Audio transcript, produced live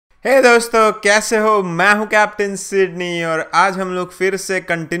हे दोस्तों, कैसे हो? मैं हूं कैप्टन सिडनी और आज हम लोग फिर से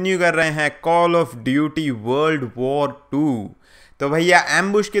कंटिन्यू कर रहे हैं call of duty world war 2। तो भैया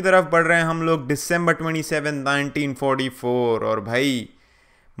एम्बुश की तरफ बढ़ रहे हैं हम लोग दिसंबर 27 1944। और भाई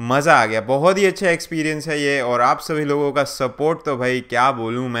मज़ा आ गया, बहुत ही अच्छा एक्सपीरियंस है ये। और आप सभी लोगों का सपोर्ट तो भाई क्या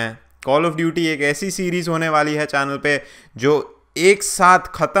बोलूँ मैं। कॉल ऑफ ड्यूटी एक ऐसी सीरीज़ होने वाली है चैनल पे जो एक साथ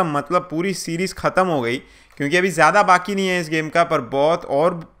ख़त्म, मतलब पूरी सीरीज़ ख़त्म हो गई, क्योंकि अभी ज़्यादा बाकी नहीं है इस गेम का, पर बहुत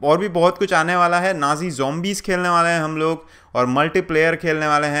और भी बहुत कुछ आने वाला है। नाजी ज़ॉम्बीज़ खेलने वाले हैं हम लोग और मल्टीप्लेयर खेलने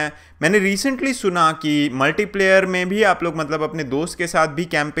वाले हैं। मैंने रिसेंटली सुना कि मल्टीप्लेयर में भी आप लोग मतलब अपने दोस्त के साथ भी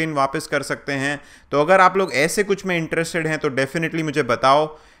कैंपेन वापस कर सकते हैं। तो अगर आप लोग ऐसे कुछ में इंटरेस्टेड हैं तो डेफिनेटली मुझे बताओ।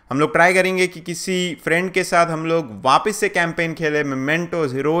 हम लोग ट्राई करेंगे कि किसी फ्रेंड के साथ हम लोग वापस से कैंपेन खेलें,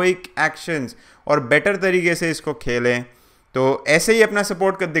 मेमेंटोज, हीरोइक एक्शंस और बेटर तरीके से इसको खेलें। तो ऐसे ही अपना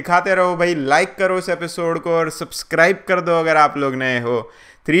सपोर्ट कर दिखाते रहो भाई। लाइक करो इस एपिसोड को और सब्सक्राइब कर दो अगर आप लोग नए हो।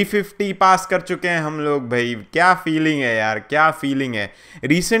 350 पास कर चुके हैं हम लोग भाई। क्या फीलिंग है यार, क्या फीलिंग है।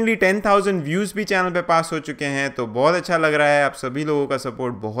 रिसेंटली 10,000 व्यूज़ भी चैनल पे पास हो चुके हैं, तो बहुत अच्छा लग रहा है। आप सभी लोगों का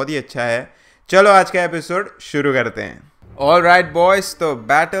सपोर्ट बहुत ही अच्छा है। चलो आज का एपिसोड शुरू करते हैं। ऑल राइट बॉयज़, तो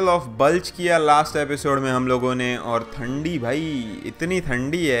बैटल ऑफ बल्ज किया लास्ट एपिसोड में हम लोगों ने। और ठंडी भाई, इतनी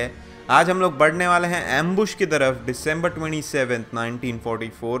ठंडी है। आज हम लोग बढ़ने वाले हैं एम्बुश की तरफ, दिसंबर 27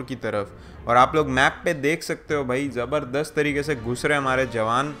 1944 की तरफ। और आप लोग मैप पे देख सकते हो भाई, ज़बरदस्त तरीके से घुस रहे हैं हमारे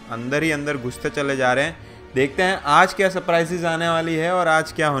जवान, अंदर ही अंदर घुसते चले जा रहे हैं। देखते हैं आज क्या सरप्राइजेस आने वाली है और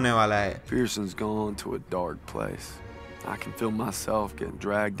आज क्या होने वाला है। Pearson's gone to a dark place. I can feel myself getting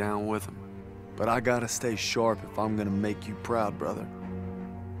dragged down with him. But I gotta stay sharp if I'm gonna make you proud, brother.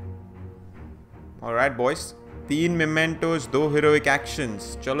 All right boys, 3 मेमेंटोज, 2 heroic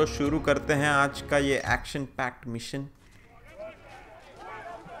actions. चलो शुरू करते हैं आज का ये action packed mission.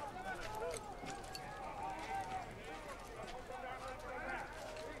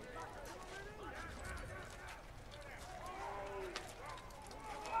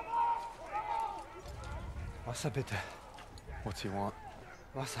 Wasser bitte. What's he want?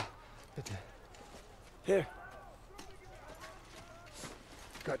 Wasser bitte. Here.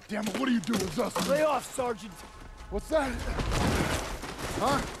 God damn it, what are you doing, Zussman? Lay off, Sergeant. What's that?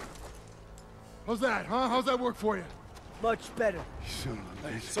 Huh? How's that, huh? How's that work for you? Much better. You son of a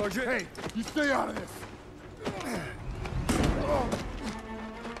bitch. Sergeant. Hey, you stay out of this.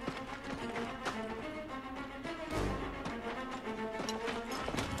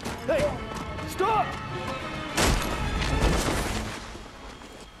 Hey, stop!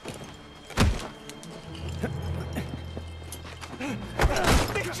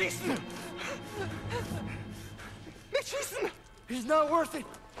 Nicht schießen! Nicht schießen! He's not worth it.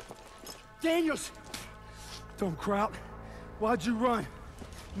 Daniels! Don't crowd. Why'd you run?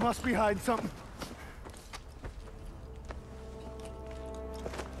 You must be hiding something.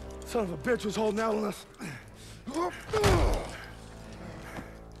 Son of a bitch was holding out on us.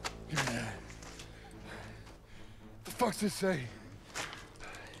 The fuck's this say?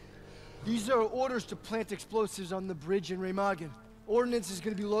 These are orders to plant explosives on the bridge in Remagen. Ordnance is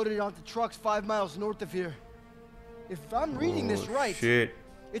going to be loaded onto trucks 5 miles north of here. If I'm reading this right, Shit.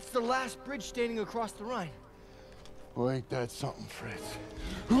 it's the last bridge standing across the Rhine. Boy, ain't that something, Fritz.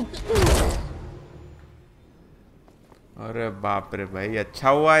 अरे बाप रे भाई, अच्छा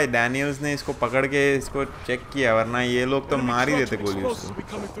हुआ है Daniels ने इसको पकड़ के इसको चेक किया, वरना ये लोग तो मार ही देते गोली उसको।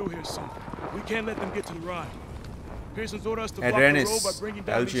 Adrenis,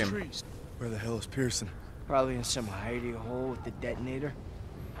 Belgium. Where the hell is Pearson? Probably in some hidey hole with the detonator.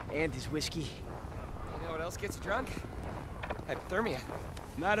 And his whiskey. You know what else gets you drunk? Hypothermia.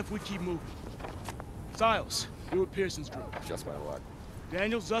 Not if we keep moving. Siles, you're with Pearson's group. Just my luck.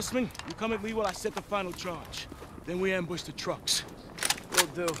 Daniel, Zussman, you come at me while I set the final charge. Then we ambush the trucks.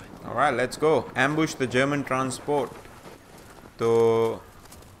 Will do. Alright, let's go. Ambush the German transport. तो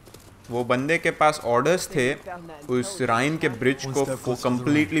वो बंदे के पास orders थे उस राइन के bridge को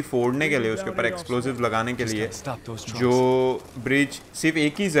completely फोड़ने के लिए, उसके ऊपर एक्सप्लोसिव लगाने के लिए। जो ब्रिज सिर्फ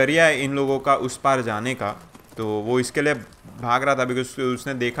एक ही जरिया है इन लोगों का उस पार जाने का, तो वो इसके लिए भाग रहा था बिकॉज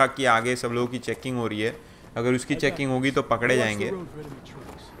उसने देखा कि आगे सब लोगों की चेकिंग हो रही है। अगर उसकी चेकिंग होगी तो पकड़े जाएंगे।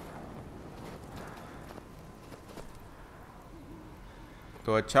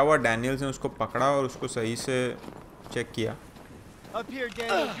 तो अच्छा हुआ डैनियल्स ने उसको पकड़ा और उसको सही से चेक किया। Up here,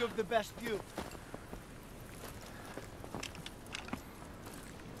 Daniels, you have the best view.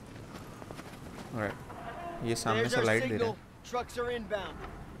 Alright, ये सामने से लाइट दे रहा है। Trucks are inbound.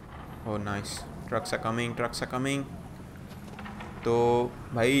 Oh nice, trucks are coming, trucks are coming. तो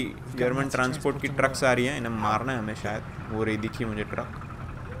भाई जर्मन ट्रांसपोर्ट की ट्रक्स आ रही हैं, इन्हें मारना है हमें शायद। वो रही दिखी मुझे ट्रक।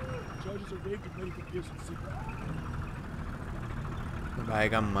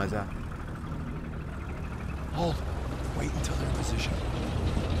 आएगा मजा। Hold. Wait until they're in position.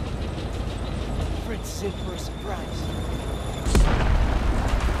 Fritz is in for a surprise.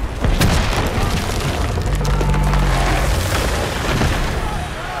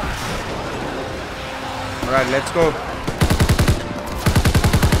 All right, let's go.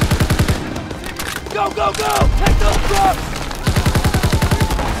 Go, go, go! Take those trucks!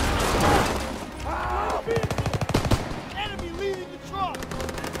 Enemy leading the truck!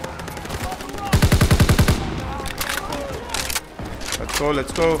 Let's go,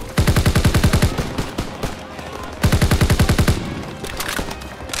 let's go.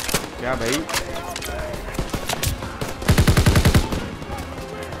 क्या भाई?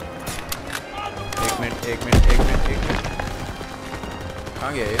 एक minute.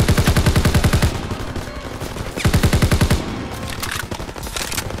 कहाँ गया ये?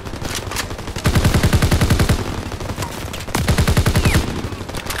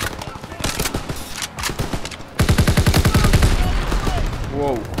 वो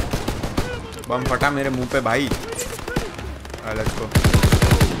बम फटा मेरे मुंह पे भाई। Let's go.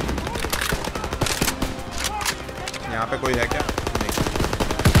 यहाँ पे कोई है क्या? नहीं,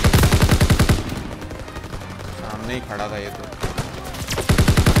 सामने ही खड़ा था ये तो।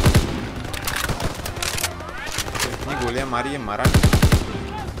 इतनी गोलियां मारी, ये मारा नहीं।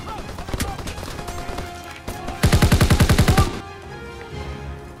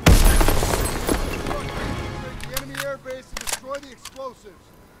 The enemy air base and destroy the explosives.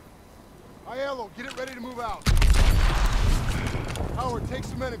 Aiello, get it ready to move out. Howard, take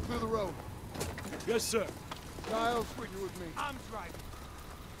some men and clear the road. Yes, sir. Giles, you're with me. I'm driving.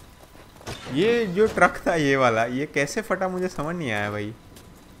 ये जो truck था ये वाला, ये कैसे फटा मुझे समझ नहीं आया भाई।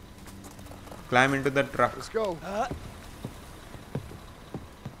 Climb into the truck. Let's go.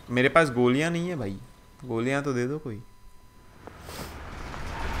 मेरे पास गोलियां नहीं है भाई, गोलियां तो दे दो कोई।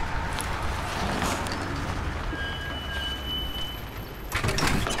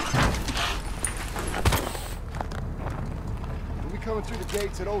 We'll be coming through the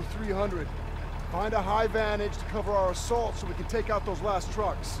gates at 0300. Find a high vantage to cover our assault so we can take out those last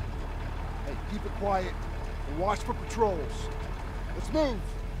trucks. Hey, keep it quiet and watch for patrols. Let's move.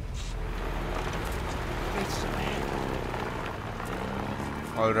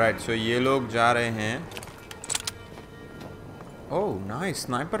 Alright, सो ये लोग जा रहे हैं। Oh nice,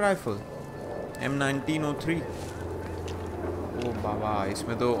 sniper rifle M1903। ओ बाबा,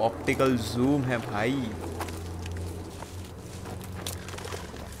 इसमें तो optical zoom है भाई।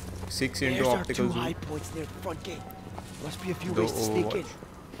 6 into optical zoom. दो ओवरवॉच।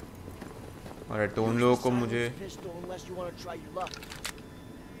 ऑलराइट, तो उन लोगों को मुझे,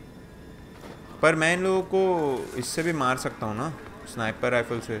 पर मैं इन लोगों को इससे भी मार सकता हूँ ना, स्नाइपर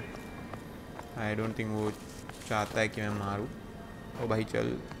राइफल से। आई डोंट थिंक वो चाहता है कि मैं मारूं। ओ भाई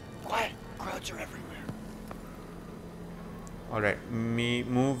चल। Alright,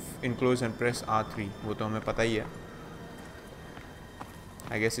 move in close and press R3। वो तो हमें पता ही है।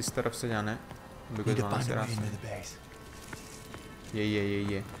 आई गेस इस तरफ से जाना है, बिकॉज वहाँ से रास्ता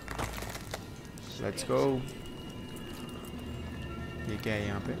यही है। Let's go. ये क्या है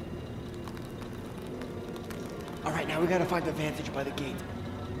यहाँ पे? All right, now we gotta find the vantage by the gate.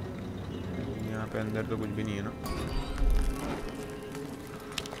 यहाँ पे अंदर तो कुछ भी नहीं है ना।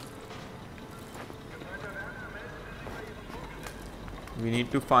 We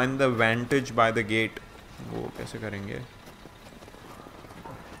need to find the vantage by the gate. वो कैसे करेंगे?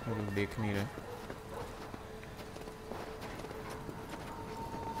 वो लोग देख नहीं रहे।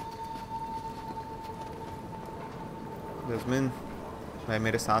 जस्मिन भाई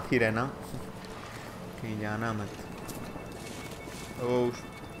मेरे साथ ही रहना, कहीं जाना मत। ओह,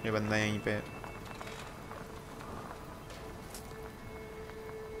 ये बंदा यहीं पे है।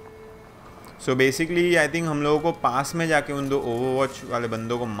 सो बेसिकली आई थिंक हम लोगों को पास में जाके उन दो ओवरवॉच वाले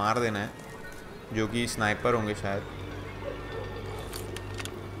बंदों को मार देना है, जो कि स्नाइपर होंगे शायद।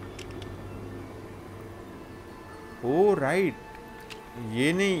 ओह राइट,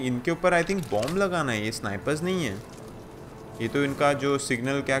 ये नहीं, इनके ऊपर आई थिंक बॉम्ब लगाना है। ये स्नाइपर्स नहीं है, ये तो इनका जो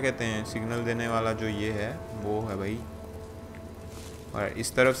सिग्नल, क्या कहते हैं, सिग्नल देने वाला जो ये है वो है भाई। और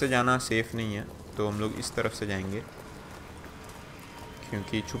इस तरफ से जाना सेफ नहीं है, तो हम लोग इस तरफ से जाएंगे,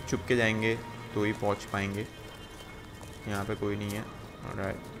 क्योंकि छुप छुप के जाएंगे तो ही पहुंच पाएंगे। यहाँ पे कोई नहीं है।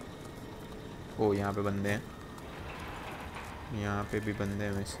 ऑलराइट, ओ यहाँ पे बंदे हैं, यहाँ पे भी बंदे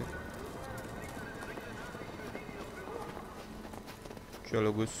हैं वैसे।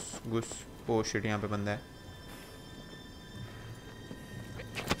 चलो घुस घुस। ओ शिट, यहाँ पे बंदा है।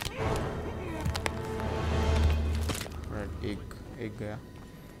 एक गया।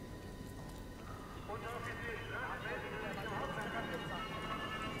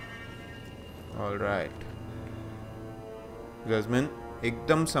 ऑलराइट जस्मिन,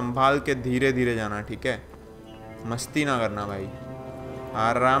 एकदम संभाल के धीरे धीरे जाना, ठीक है? मस्ती ना करना भाई,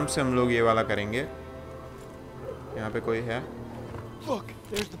 आराम से हम लोग ये वाला करेंगे। यहाँ पे कोई है?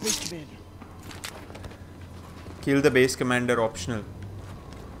 Kill the base commander optional.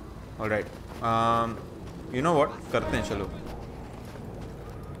 Alright, you know what, करते हैं चलो।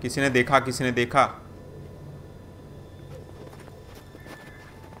 किसी ने देखा, किसी ने देखा?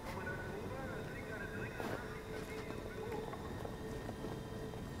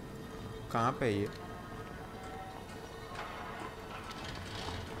 कहाँ पे है ये?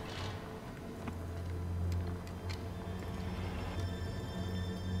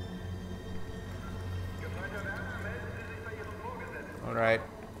 ऑलराइट,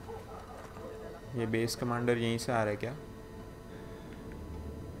 ये बेस कमांडर यहीं से आ रहा है क्या?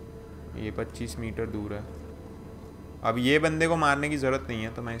 ये 25 मीटर दूर है। अब ये बंदे को मारने की ज़रूरत नहीं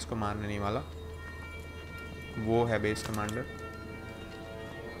है, तो मैं इसको मारने नहीं वाला। वो है base commander.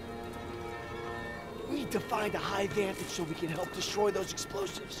 To find a high vantage so we can help destroy those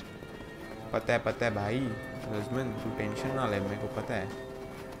explosives. पता है भाई रज़मन, तू टेंशन ना ले, मेरे को पता है।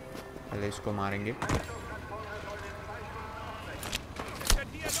 पहले इसको मारेंगे।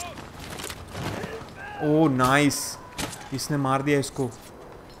 ओह नाइस, इसने मार दिया इसको।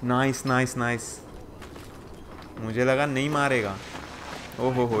 नाइस नाइस नाइस, मुझे लगा नहीं मारेगा।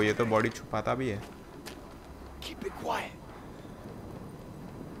 ओहो हो, ये तो बॉडी छुपाता भी है। Keep it quiet.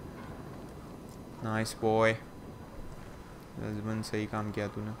 Nice boy रज़मन, सही काम किया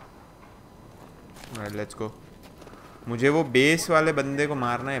तूने। Alright let's go. मुझे वो बेस वाले बंदे को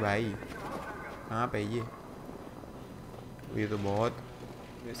मारना है भाई। कहाँ पे ये तो बहुत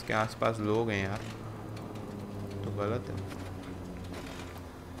इसके आसपास लोग हैं यार, तो गलत है,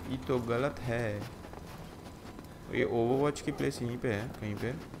 ये तो गलत है। ये ओवरवॉच की प्लेस यहीं पे है कहीं पे,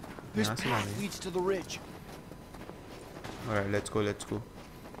 यहाँ से जाएंगे। Alright let's go let's go.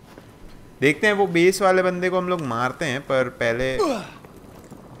 देखते हैं वो बेस वाले बंदे को हम लोग मारते हैं, पर पहले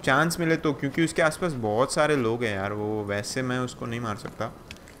चांस मिले तो, क्योंकि उसके आसपास बहुत सारे लोग हैं यार। वो वैसे मैं उसको नहीं मार सकता,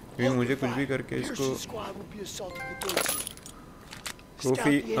 क्योंकि मुझे कुछ भी करके इसको।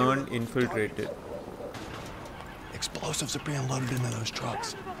 Trophy earned infiltrated. Explosives are being loaded into those trucks.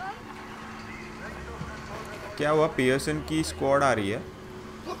 क्या हुआ? पियर्सन की स्क्वाड आ रही है।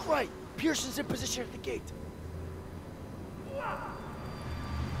 Look right. Pearson's in position at the gate.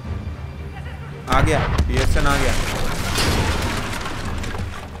 आ गया, पियर्सन आ गया।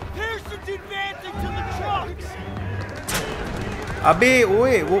 Pearson's advancing to the trucks. अबे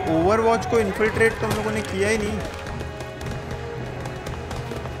ओए, वो ओवरवॉच को इन्फिल्ट्रेट तो हम लोगों ने किया ही नहीं।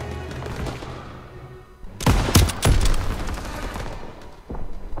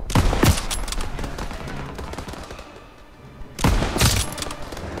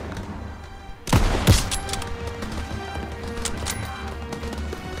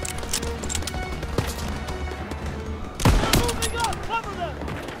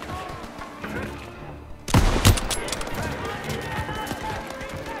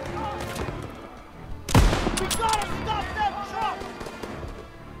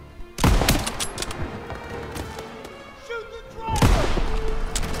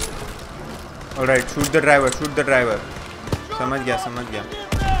 Alright, shoot the driver, shoot the driver. समझ गया समझ गया।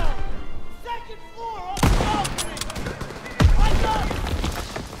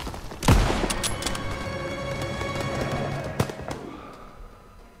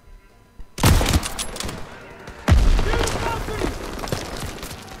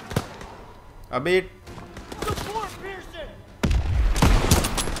 अबे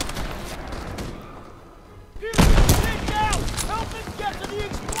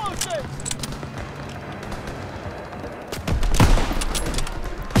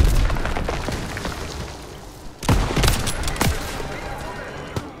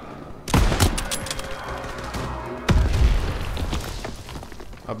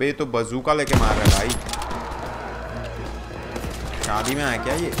अबे तो बजूका लेके मार रहा है भाई। शादी में आया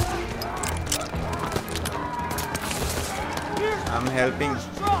क्या ये? I'm helping.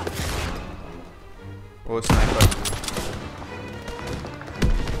 Oh, sniper.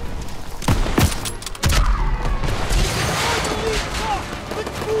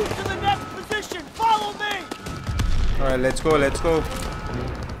 Alright, let's go, let's go.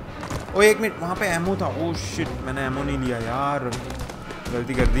 ओ एक मिनट, वहाँ पे एमो था। ओह शिट, मैंने एमो नहीं लिया यार,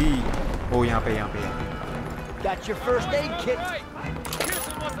 गलती कर दी। ओ यहाँ पे Got your first aid kit.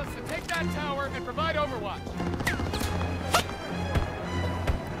 Pearson wants us to take that tower and provide overwatch.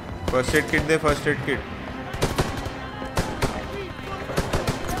 First aid kit they, first aid kit.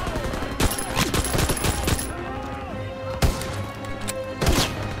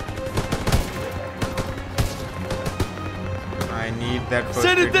 need that first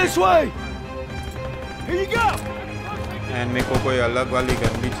Send it this way! Here you go! And मेरे को कोई अलग वाली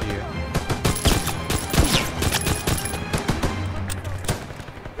gun भी चाहिए.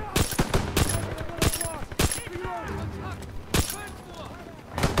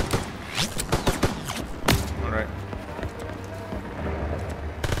 Alright.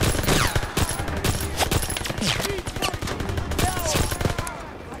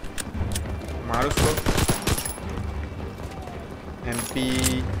 मार उसको. MP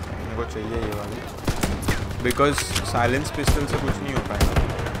मेरे को चाहिए ये वाली. Because साइलेंस पिस्टल से कुछ नहीं हो पाएगा.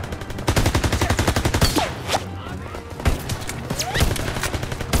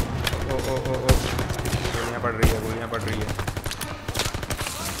 ओ गोलियां पड़ रही है.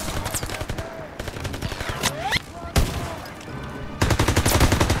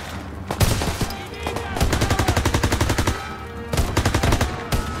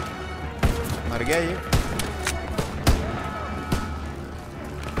 मर गया ये.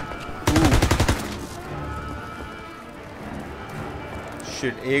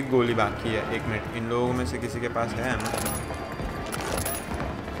 शिट, एक गोली बाकी है. 1 मिनट. इन लोगों में से किसी के पास है ना?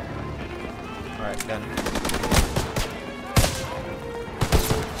 Alright, done.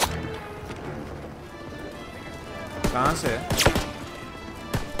 कहाँ से है?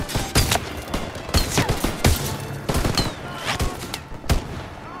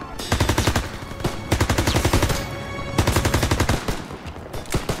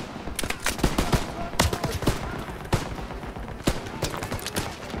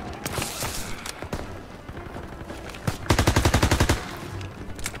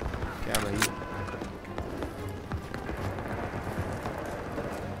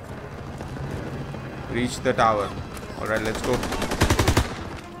 Reach the tower. Alright, let's go.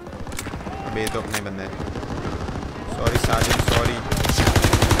 अब ये तो अपने बंदे हैं. Sorry Sergeant, sorry.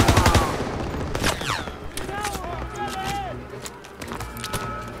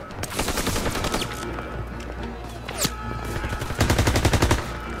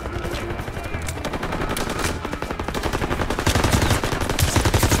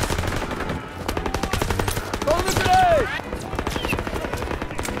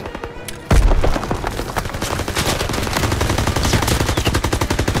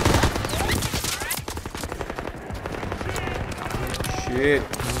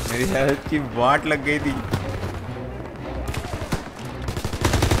 मेरी हेल्थ की वाट लग गई थी.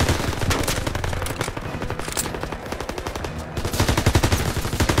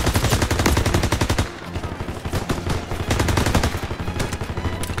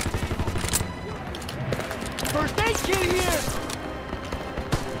 First aid kit here!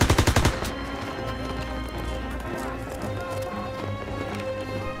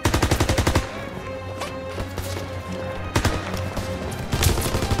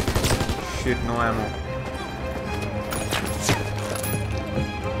 Shit, no ammo.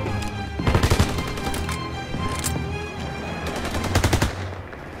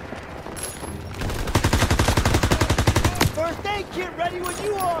 First aid kit ready when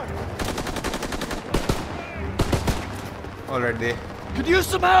you are! Alright, they. Could use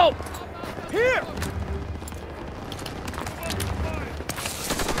some help! Here!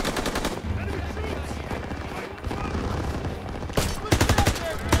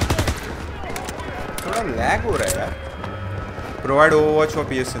 थोड़ा लैग हो रहा है यार. Provide overwatch for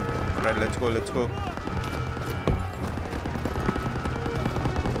PSN. Alright, let's go.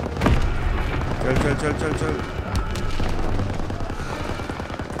 चल.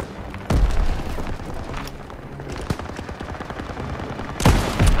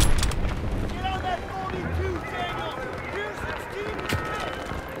 Get on that 42, Daniel! Here's 16 to 10!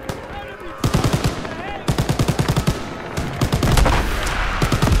 Enemy ahead!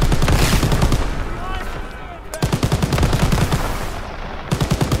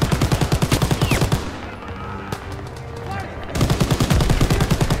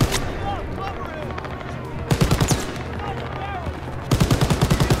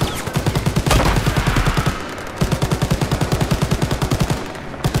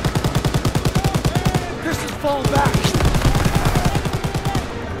 Fall back.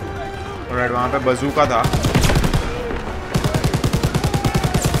 Alright, वहाँ पे बजूका था.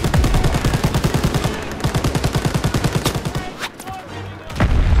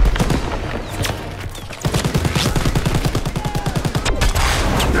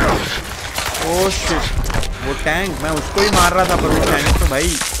 Oh shit, वो टैंक, मैं उसको ही मार रहा था पर वो टैंक तो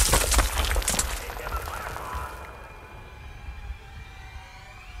भाई.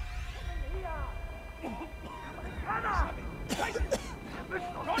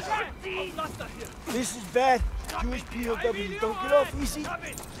 This is bad. Jewish POWs don't get off easy.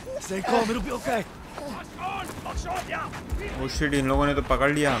 Stay calm, it'll be okay. Oh shit, इन लोगों ने तो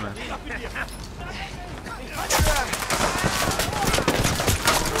पकड़ लिया हमें.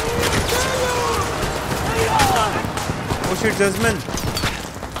 Oh shit, Jasmine.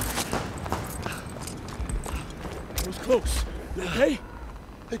 It was close. You okay?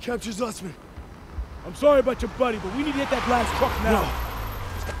 They captured Zussman. I'm sorry about your buddy, but we need to hit that last truck now.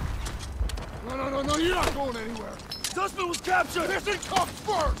 No, you're not going anywhere. Zussman was captured! Mission comes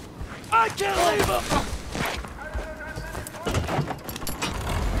first! I can't leave him!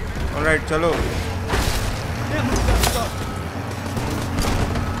 Alright, चलो. Can't lose that stuff.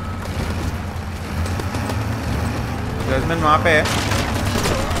 Jasmine वहाँ पे है.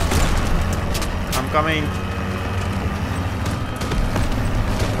 I'm coming.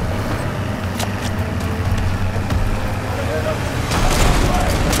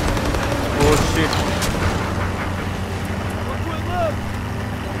 Oh shit.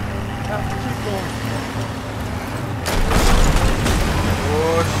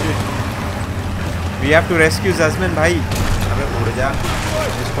 Oh shit. We have to rescue Jasmine भाई. अबे उड़ जा.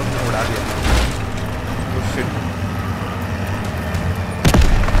 इसको हमने उड़ा दिया. Oh shit.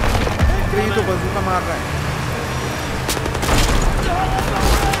 ये तो बंदूका मार रहा है.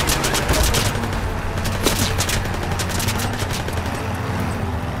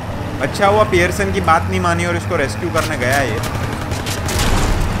 अच्छा हुआ पियर्सन की बात नहीं मानी और इसको रेस्क्यू करने गया ये.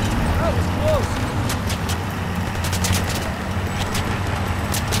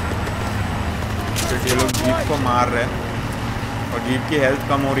 ये लोग जीप को मार रहे हैं और जीप की हेल्थ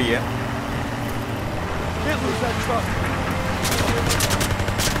कम हो रही है.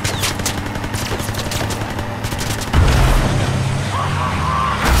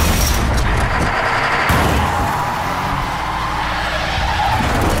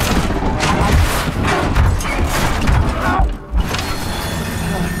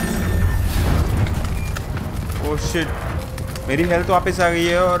 ओह शिट, मेरी हेल्थ वापस आ गई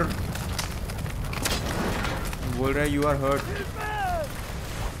है और बोल रहा है you are hurt.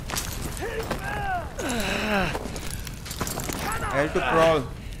 Health to crawl.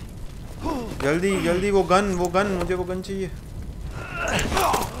 जल्दी जल्दी वो गन मुझे वो गन चाहिए.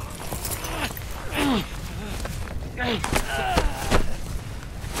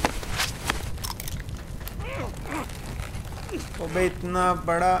 अबे इतना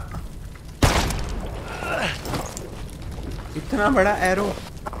बड़ा एरो.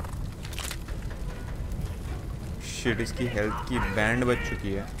 शिट, इसकी हेल्थ की बैंड बच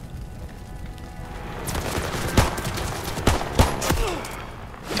चुकी है.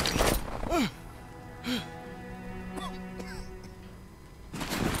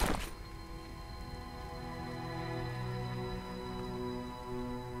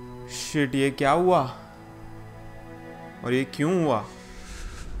 शिट, ये क्या हुआ और ये क्यों हुआ?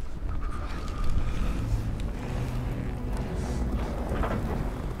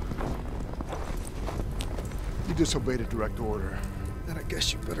 You disobeyed a direct order. Then I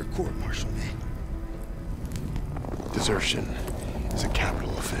guess you better court-martial me. Desertion is a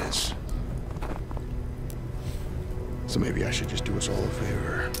capital offense. So maybe I should just do us all a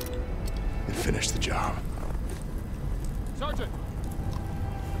favor and finish the job. Sergeant!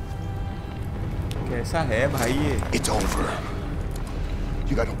 कैसा है भाई ये? It's over.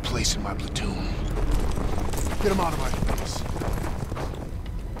 You got no place in my platoon. Get him out of my face.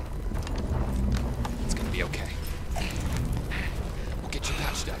 It's gonna be okay. We'll get you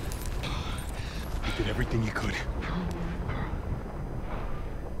patched up. You did everything you could.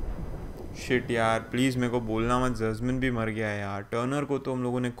 Shit यार, please मेरे को बोलना मत. जस्मिन भी मर गया है यार. टर्नर को तो हम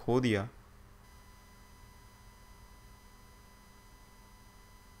लोगों ने खो दिया.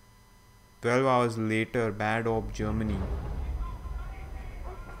 "12 hours later, Bad Op Germany."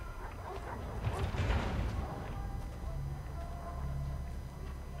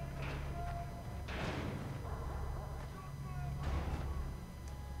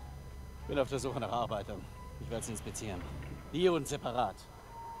 Bin auf der Suche nach Arbeitern. Ich werde sie inspizieren. Hier und separat.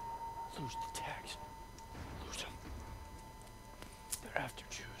 Lose the tags. Lose them. They're after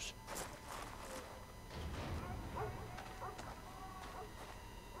Jews.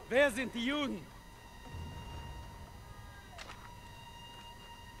 Wer sind die Juden?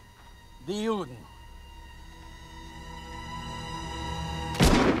 Die Juden.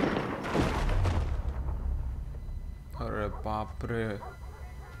 अरे बाप रे.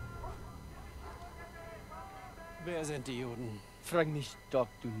 Wer sind die Juden? Frag nicht doch,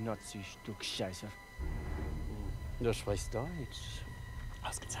 du Nazi-Stück Scheiße. Du sprichst Deutsch.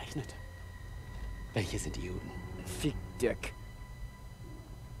 Ausgezeichnet. Welche sind die Juden? Fick Dirk.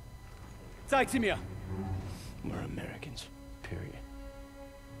 Zeig sie mir! We're Americans, period.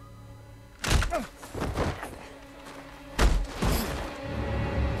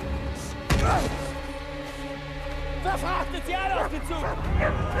 Verfrachtet sie alle aufgezogen!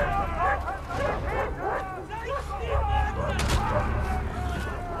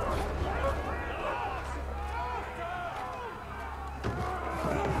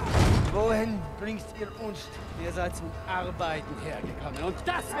 Wohin bringt ihr uns? Ihr seid zum Arbeiten hergekommen und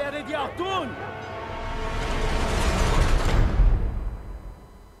Das werdet ihr auch tun!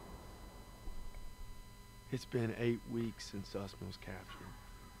 It's been 8 weeks since Zussman was captured.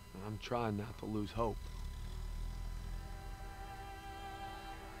 And I'm trying not to lose hope.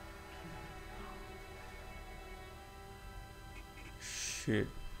 Shit,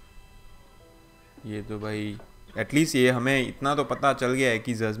 ये तो भाई at least ये हमें इतना तो पता चल गया है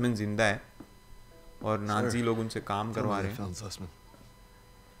कि जस्मिन जिंदा है और नाजी लोग उनसे काम करवा रहे हैं.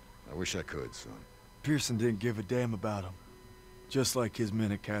 I wish I could, son. Pearson didn't give a damn about him. Just like his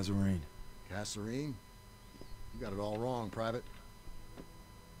men at Kasserine. Kasserine? You got it all wrong, Private.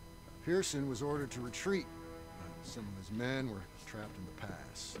 Pearson was ordered to retreat. Some of his men were trapped in the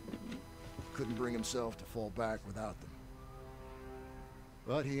pass. Couldn't bring himself to fall back without them.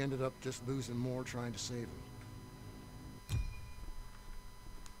 But he ended up just losing more trying to save them.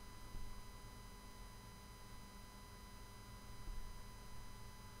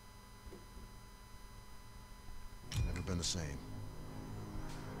 Never been the same.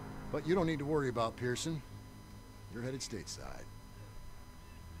 But you don't need to worry about Pearson. You're headed stateside.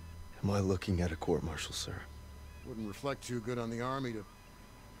 Am I looking at a court-martial, sir? Wouldn't reflect too good on the Army to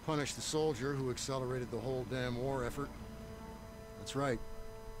punish the soldier who accelerated the whole damn war effort. That's right.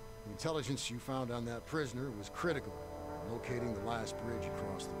 The intelligence you found on that prisoner was critical in locating the last bridge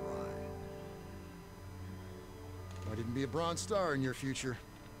across the Rhine. Why didn't be a Bronze Star in your future?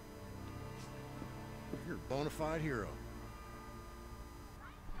 You're a bona fide hero.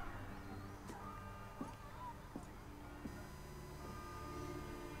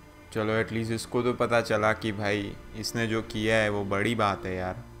 चलो at least इसको तो पता चला कि भाई इसने जो किया है वो बड़ी बात है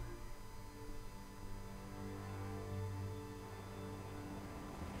यार.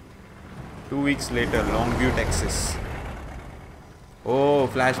 Two weeks later, Longview, Texas. ओह,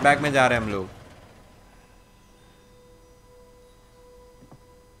 फ्लैशबैक में जा रहे हैं हम लोग.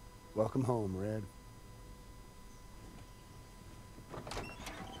 Welcome home, Red.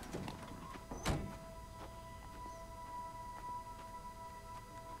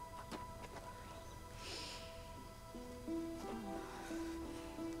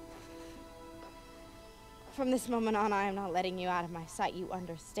 From this moment on, I am not letting you out of my sight. You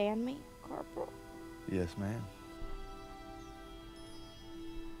understand me, Corporal? Yes, ma'am.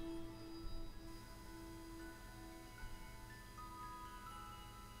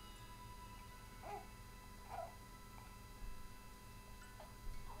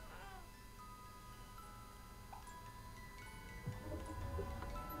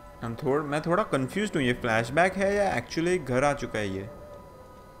 मैं थोड़ा कंफ्यूज हूँ. ये फ्लैशबैक है या एक्चुअली घर आ चुका है ये?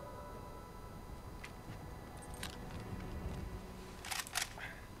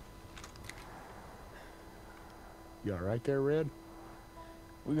 You all right there, Red?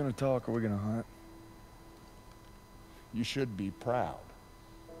 We gonna talk or we gonna hunt? You should be proud.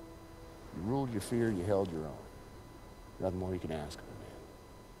 You ruled your fear, you held your own. Nothing more you can ask of a man.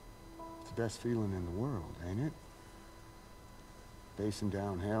 It's the best feeling in the world, ain't it? Facing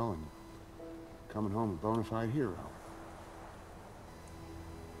down hell and coming home a bona fide hero.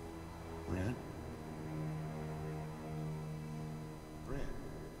 Red? Red?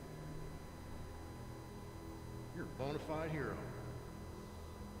 You're a bona fide hero.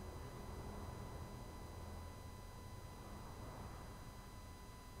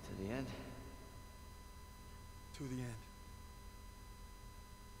 To the end. To the end.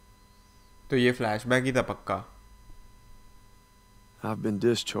 तो ये flashback ही था पक्का. I've been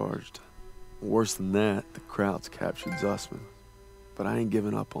discharged. Worse than that, the Krauts captured Zussman. But I ain't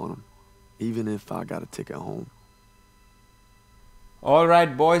giving up on him, even if I got a ticket home.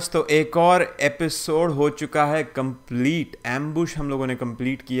 Alright boys, तो एक और episode हो चुका है कंप्लीट. एम्बुश हम लोगों ने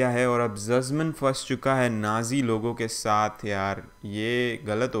कंप्लीट किया है और अब जस्मिन फंस चुका है नाजी लोगों के साथ. यार ये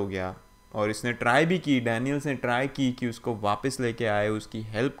गलत हो गया. और इसने ट्राई भी की, डैनियल्स ने ट्राई की कि उसको वापस लेके आए, उसकी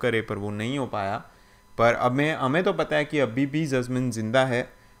हेल्प करे, पर वो नहीं हो पाया. पर अब हमें तो पता है कि अभी भी जस्मिन ज़िंदा है.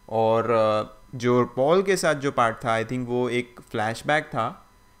 और जो पॉल के साथ जो पार्ट था, आई थिंक वो एक फ्लैशबैक था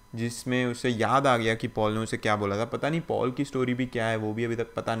जिसमें उसे याद आ गया कि पॉल ने उसे क्या बोला था. पता नहीं पॉल की स्टोरी भी क्या है, वो भी अभी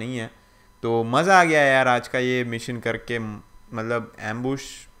तक पता नहीं है. तो मज़ा आ गया यार आज का ये मिशन करके. मतलब एम्बुश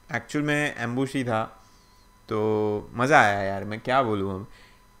एक्चुअल में एम्बुश ही था, तो मज़ा आया यार. मैं क्या बोलूँ अब.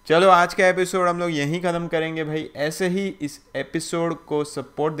 चलो आज का एपिसोड हम लोग यहीं ख़त्म करेंगे भाई। ऐसे ही इस एपिसोड को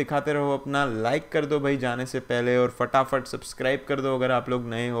सपोर्ट दिखाते रहो अपना, लाइक कर दो भाई जाने से पहले, और फटाफट सब्सक्राइब कर दो अगर आप लोग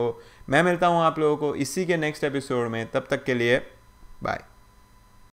नए हो। मैं मिलता हूँ आप लोगों को इसी के नेक्स्ट एपिसोड में, तब तक के लिए बाय।